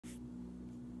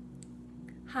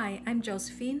Hi, I'm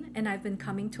Josephine, and I've been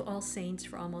coming to All Saints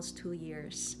for almost 2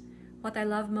 years. What I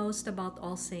love most about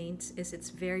All Saints is its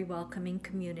very welcoming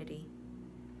community.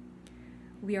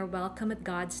 We are welcome at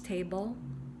God's table,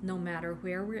 no matter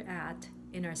where we're at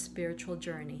in our spiritual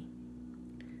journey.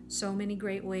 So many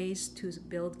great ways to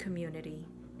build community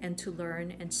and to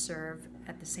learn and serve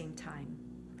at the same time.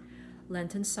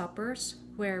 Lenten suppers,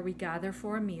 where we gather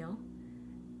for a meal,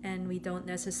 and we don't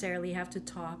necessarily have to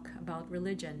talk about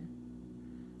religion.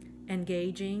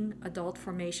 Engaging adult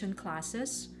formation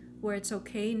classes, where it's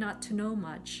okay not to know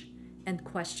much and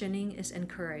questioning is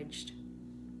encouraged.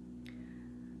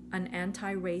 An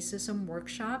anti-racism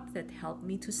workshop that helped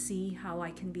me to see how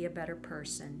I can be a better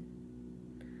person.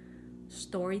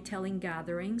 Storytelling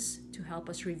gatherings to help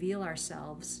us reveal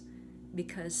ourselves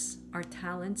because our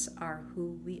talents are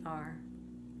who we are.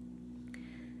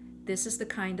 This is the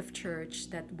kind of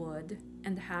church that would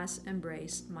and has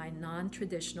embraced my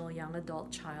non-traditional young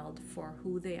adult child for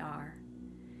who they are.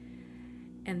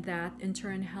 And that in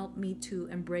turn helped me to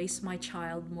embrace my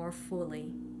child more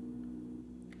fully.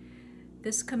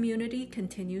 This community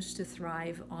continues to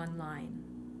thrive online.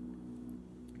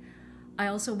 I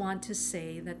also want to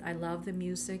say that I love the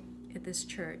music at this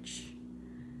church,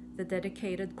 the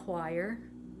dedicated choir,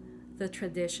 the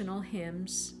traditional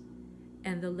hymns,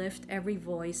 and the lift every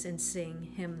voice and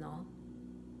sing hymnal.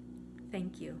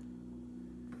 Thank you.